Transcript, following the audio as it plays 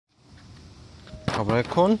আমরা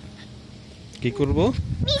এখন কি করব?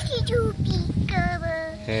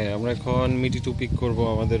 হ্যাঁ, আমরা এখন মিটিটু পিক করব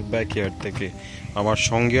আমাদের ব্যাকইয়ার্ড থেকে। আমার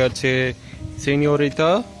সঙ্গে আছে সিনিয়রিতা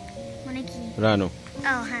রানু,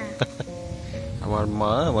 আমার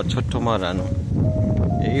মা, আমার ছোট্ট মা রানু।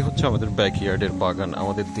 এই হচ্ছে আমাদের ব্যাকইয়ার্ডের বাগান,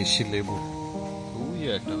 আমাদের দেশি লেবু। ওই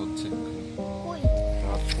একটা হচ্ছে,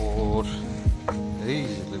 তারপর এই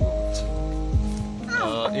লেবু হচ্ছে।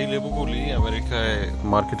 এই লেবুগুলি আমেরিকায়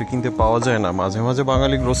মার্কেটে কিনতে পাওয়া যায় না, মাঝে মাঝে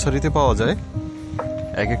বাঙালি গ্রোসারিতে পাওয়া যায়।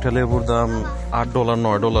 এক একটা লেবুর দাম $8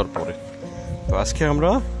 $9 পড়ে। তো আজকে আমরা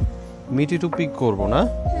মিটিটু পিক করবো না?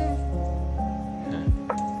 হ্যাঁ,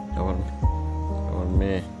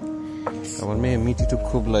 আমার মেয়ে মিটিটু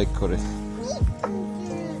খুব লাইক করে।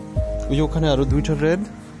 ওই যে ওখানে আরো দুইটা রেড,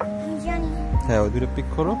 হ্যাঁ ওই দুইটা পিক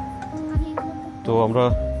করো। তো আমরা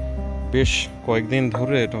বেশ কয়েকদিন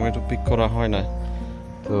ধরে টমেটো পিক করা হয় না,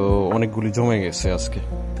 তো অনেকগুলি জমে গেছে আজকে।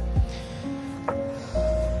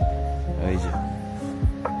 এই যে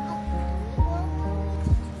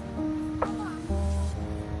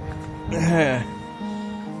হ্যাঁ,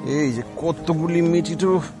 এই যে কতগুলি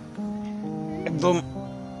মিটিটু একদম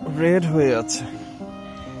রেড হয়ে আছে।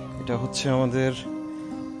 এটা হচ্ছে আমাদের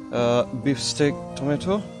বিফস্টেক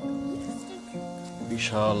টমেটো,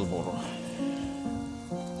 বিশাল বড়।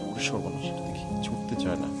 দেখি ছুটতে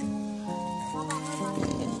চায় না।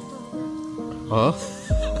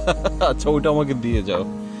 আচ্ছা, ওইটা আমাকে দিয়ে যাও।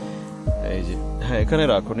 এই যে হ্যাঁ, এখানে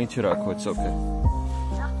রাখো, নিচে রাখো, ওকে।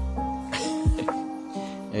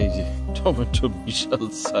 এই যে টমেটো বিশাল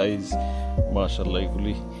সাইজ, মাশাআল্লাহ,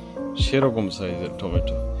 এগুলি সেরকম সাইজের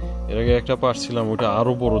টমেটো। এর আগে একটা পারছিলাম, ওটা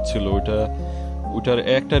আরো বড় ছিল। ওইটার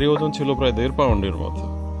একটারই ওজন ছিল প্রায় 1.5 পাউন্ডের মতো।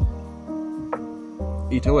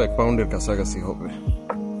 এটাও 1 পাউন্ডের কাছাকাছি হবে।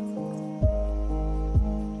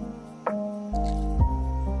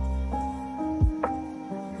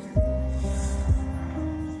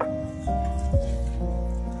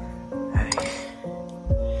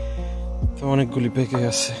 তো অনেকগুলি পেকে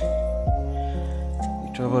গেছে,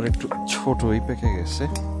 এটা আবার একটু ছোটই পেকে গেছে।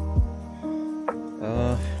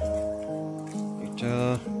 এটা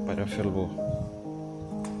পায়রা ফেলবো,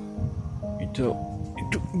 এটা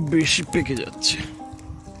একটু বেশি পেকে যাচ্ছে।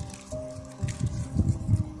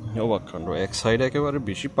 অবাক কাণ্ড, এক সাইড একেবারে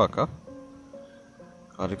বেশি পাকা,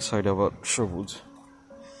 আরেক সাইড আবার সবুজ।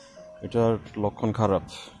 এটার লক্ষণ খারাপ।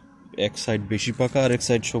 এক সাইড বেশি পাকা আর এক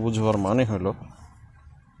সাইড সবুজ হওয়ার মানে হলো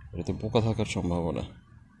এটাতে পোকা থাকার সম্ভাবনা।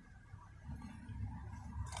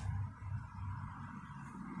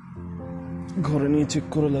 ঘরে নিয়ে চেক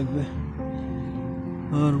করা লাগবে।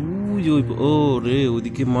 আর ও রে,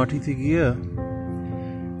 ওইদিকে মাটিতে গিয়া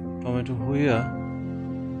টমেটো হইয়া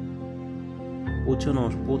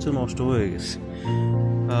পচে নষ্ট হয়ে গেছে।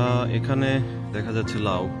 এখানে দেখা যাচ্ছে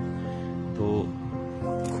লাউ, তো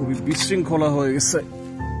খুবই বিশৃঙ্খলা হয়ে গেছে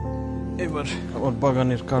এবার আমার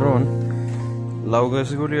বাগানের, কারণ লাউ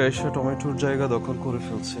গাছগুলি এসে টমেটোর জায়গা দখল করে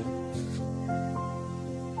ফেলছে।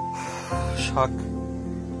 শাক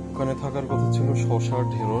ওখানে থাকার কথা ছিল, শসা,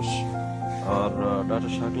 ঢেঁড়স আর ডাঁটা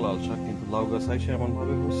শাক, লাল শাক, কিন্তু লাউ গাছ এসে এমন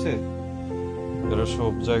ভাবে হচ্ছে এরা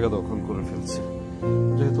সব জায়গা দখল করে ফেলছে।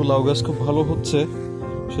 যেহেতু লাউ গাছ খুব ভালো হচ্ছে,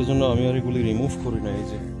 সেজন্য আমি আর এগুলি রিমুভ করি না। এই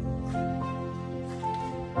যে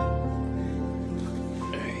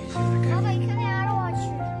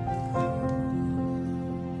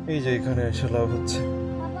এখানে এসে লাভ হচ্ছে।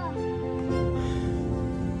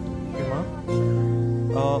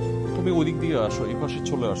 তুমি ওদিক দিয়ে আসো, এই পাশে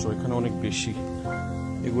চলে আসো, এখানে অনেক বেশি,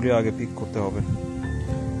 এগুলি আগে পিক করতে হবে।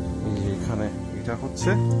 এই যে এখানে এটা হচ্ছে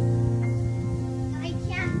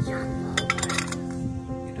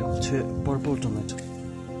পার্পল টমেটো।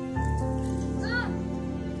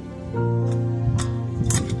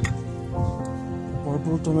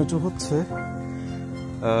 পার্পল টমেটো হচ্ছে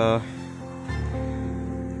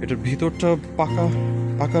এটার ভিতরটা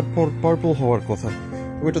পাকার পর পার্পল হওয়ার কথা।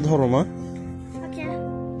 ওইটা ধরো মা,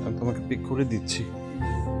 আমি তোমাকে পিক করে দিচ্ছি।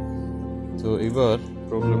 তো এবার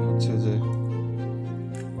প্রবলেম হচ্ছে যে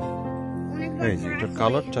এই যে এটার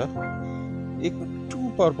কালারটা একটু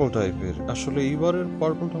পার্পল টাইপের। আসলে এইবারের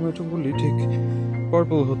পার্পল টমেটো গুলি ঠিক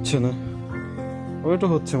পার্পল হচ্ছে না, ওইটা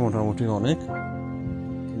হচ্ছে মোটামুটি অনেক,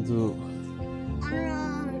 কিন্তু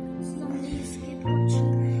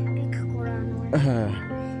হ্যাঁ,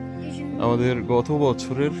 আমাদের গত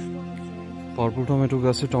বছরের পার্পল টমেটো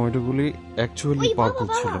গাছের টমেটোগুলি অ্যাকচুয়ালি পার্পল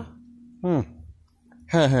ছিল।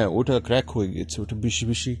 হ্যাঁ হ্যাঁ, ওটা ক্র্যাক হয়ে গেছে, ওটা বেশি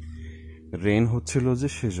বেশি রেন হচ্ছিল যে,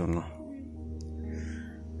 সেজন্য।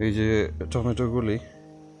 এই যে টমেটোগুলি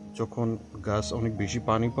যখন গাছ অনেক বেশি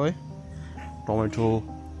পানি পায়, টমেটো,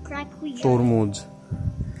 তরমুজ,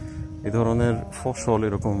 এ ধরনের ফসল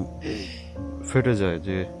এরকম ফেটে যায়,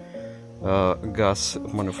 যে গাছ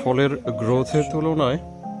মানে ফলের গ্রোথের তুলনায়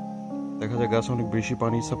দেখা যায় গাছ অনেক বেশি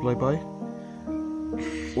পানি সাপ্লাই পায়,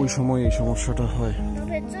 ওই সময় এই সমস্যাটা হয়।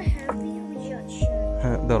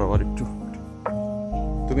 হ্যাঁ দাঁড়াও আর একটু,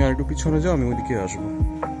 তুমি আর একটু পিছনে যাও, আমি ওইদিকে আসবো।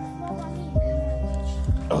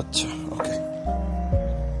 আচ্ছা ওকে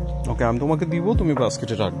ওকে, আমি তোমাকে দিব, তুমি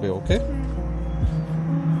বাস্কেটে রাখবে। ওকে,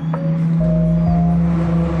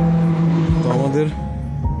 তো আমাদের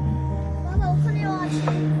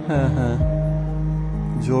হ্যাঁ হ্যাঁ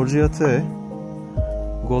জর্জিয়াতে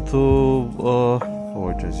গত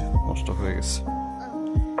ওইটা নষ্ট হয়ে গেছে।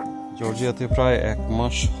 জর্জিয়াতে প্রায় 1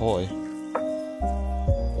 মাস হয়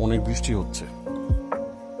অনেক বৃষ্টি হচ্ছে।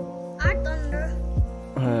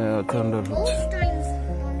 হ্যাঁ থান্ডার হচ্ছে,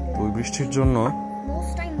 ওই বৃষ্টির জন্য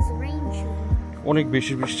অনেক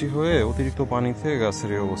বেশি বৃষ্টি হয়ে অতিরিক্ত পানিতে গাছের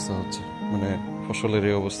এই অবস্থা হচ্ছে, মানে ফসলের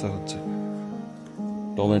এই অবস্থা হচ্ছে।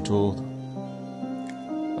 টমেটো,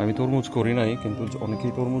 আমি তরমুজ করি নাই, কিন্তু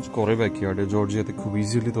অনেকেই তরমুজ করে ব্যাকইয়ার্ডে। জর্জিয়াতে খুব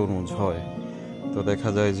ইজিলি তরমুজ হয়, তো দেখা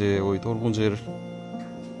যায় যে ওই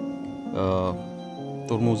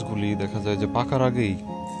তরমুজগুলি দেখা যায় যে পাকার আগেই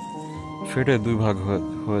ফেটে 2 ভাগ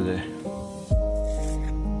হয়ে যায়।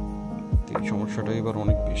 এই সমস্যাটা এবার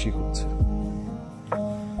অনেক বেশি হচ্ছে।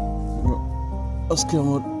 আজকে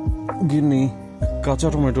আমার গিন্নি কাঁচা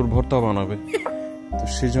টমেটোর ভর্তা বানাবে, তো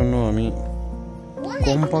সেই জন্য আমি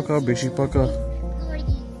কম পাকা বেশি পাকা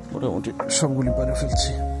মোটামুটি সবগুলি পারে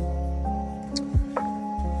ফেলছি।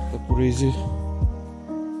 তারপরে এই যে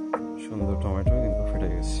সুন্দর টমেটো কিন্তু ফেটে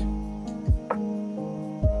গেছে,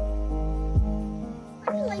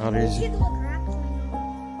 আর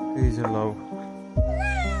এই যে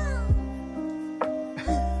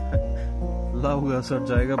লাউ গাছ আর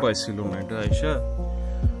জায়গা পাইছিল না, এটা আইসা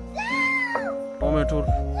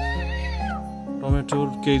টমেটোর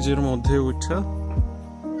কেজের মধ্যে উঠা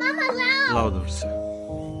লাউ ধরছে।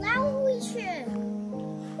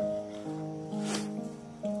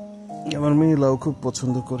 আমার মেয়ে লাউ খুব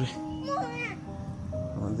পছন্দ করে,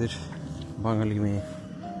 আমাদের বাঙালি মেয়ে,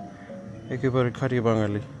 একেবারে খাঁটি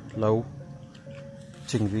বাঙালি। লাউ,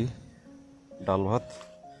 চিংড়ি, ডাল ভাত,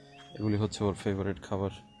 এগুলি হচ্ছে ওর ফেভারিট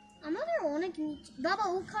খাবার।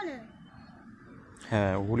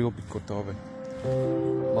 হ্যাঁ ওগুলিও পিক করতে হবে,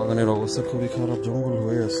 বাগানের অবস্থা খুবই খারাপ, জঙ্গল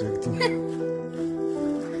হয়ে আছে একদম।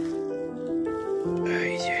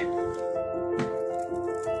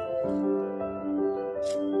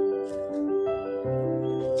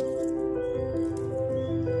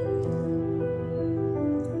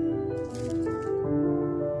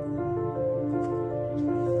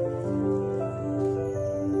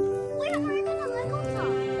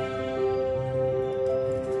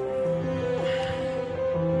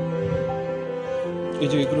 এই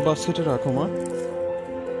যে এগুলো বাস্কেটে রাখো মা।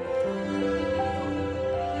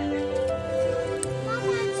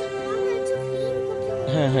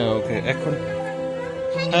 হ্যাঁ হ্যাঁ ওকে, এখন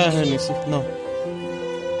হ্যাঁ হ্যাঁ নিশ্চিত নাও।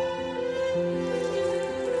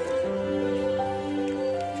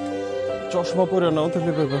 চশমা পরে নাও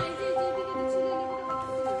তাহলে বাবা,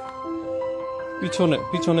 পিছনে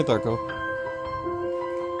পিছনে তাকাও।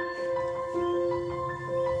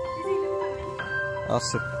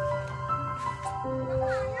 আছে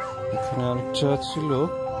এখানে আরেকটা ছিল,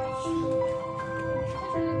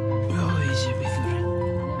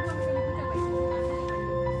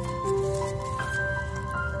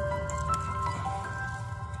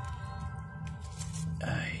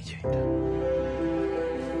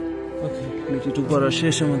 মিটিটু পড়া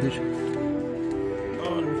শেষ আমাদের,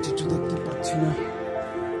 আর মিটিটু দেখতে পাচ্ছি না,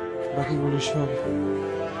 বাকিগুলো সব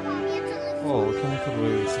ওখানে তো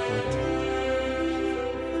রয়ে গেছে কয়েকটা।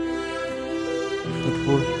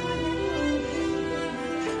 তারপর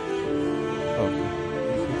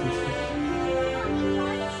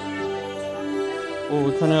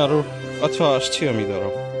ওখানে আরো, আচ্ছা আসছি আমি,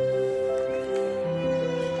 দাঁড়াও।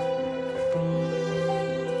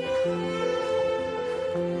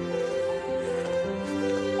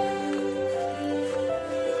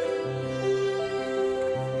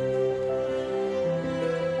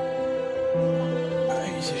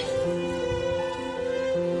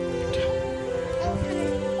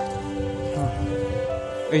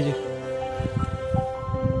 এই যে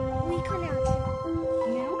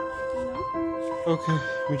ওকে,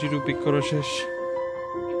 মিটিটু পিক করা শেষ।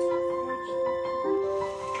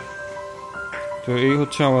 তো এই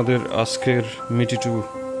হচ্ছে আমাদের আজকের মিটিটু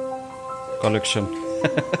কালেকশন।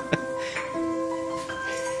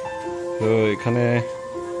 তো এখানে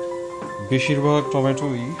বেশিরভাগ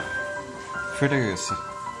টমেটোই ফেটে গেছে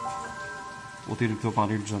অতিরিক্ত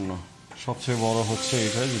পানির জন্য। সবচেয়ে বড় হচ্ছে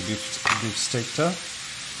এটা যে বিফ স্টেকটা,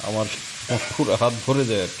 আমার পুরো হাত ভরে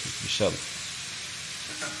যায় আর কি, বিশাল।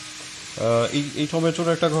 এই টমেটোর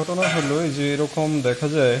একটা ঘটনা হলো এই যে এরকম দেখা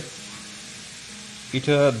যায়,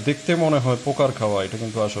 এটা দেখতে মনে হয় পোকার খাওয়া, এটা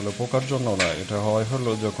কিন্তু আসলে পোকার জন্য না। এটা হয়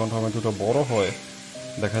হলো যখন টমেটোটা বড় হয়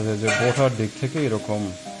দেখা যায় যে বোটার দিক থেকে এরকম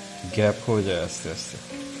গ্যাপ হয়ে যায় আস্তে আস্তে।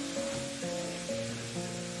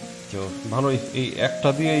 তো ভালোই, এই একটা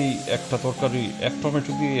দিয়েই একটা তরকারি, এক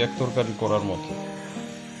টমেটো দিয়ে এক তরকারি করার মতো।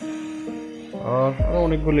 আর আরও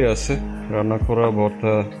অনেকগুলি আছে রান্না করা,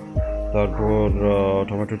 ভর্তা, তারপর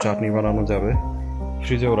টমেটো চাটনি বানানো যাবে,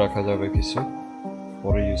 ফ্রিজেও রাখা যাবে কিছু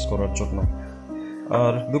পরে ইউজ করার জন্য।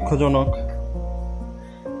 আর দুঃখজনক,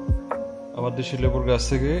 আমার দেশি লেবুর গাছ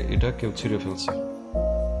থেকে এটা কেউ ছিঁড়ে ফেলছে,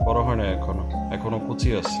 বড় হয় না এখনো কুচি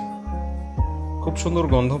আছে। খুব সুন্দর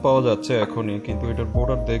গন্ধ পাওয়া যাচ্ছে এখনই, কিন্তু এটার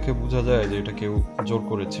বর্ডার দেখে বোঝা যায় যে এটা কেউ জোর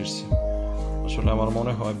করে ছিঁড়ছে। আসলে আমার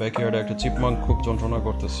মনে হয় ব্যাকইয়ার্ডে একটা চিপমাঙ্ক খুব যন্ত্রণা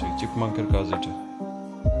করতেছে, চিপমাঙ্কের কাজ এটা।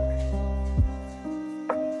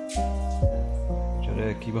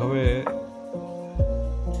 কিভাবে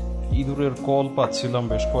ইঁদুরের কল পাচ্ছিলাম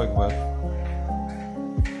বেশ কয়েকবার,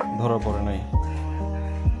 ধরা পড়ে নাই,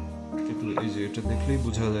 কিন্তু এই যে এটা দেখলেই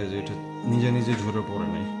বোঝা যায় যে এটা নিজে নিজে ঝরে পড়ে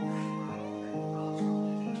নাই।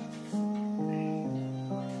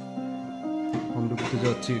 হমডিপুতে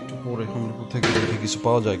যাচ্ছি একটু পরে, হমডিপু থেকে দেখি কিছু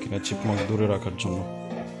পাওয়া যায় কিনা চিপমাঙ্ক দূরে রাখার জন্য।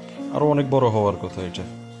 আরো অনেক বড় হওয়ার কথা, এটা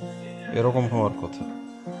এরকম হওয়ার কথা।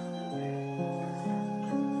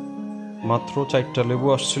 মাত্র 4টা লেবু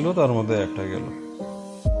আসছিল, তার মধ্যে একটা গেল।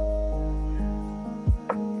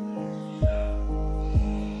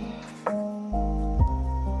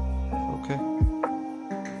 ওকে,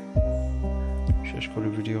 শেষ করি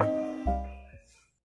ভিডিও।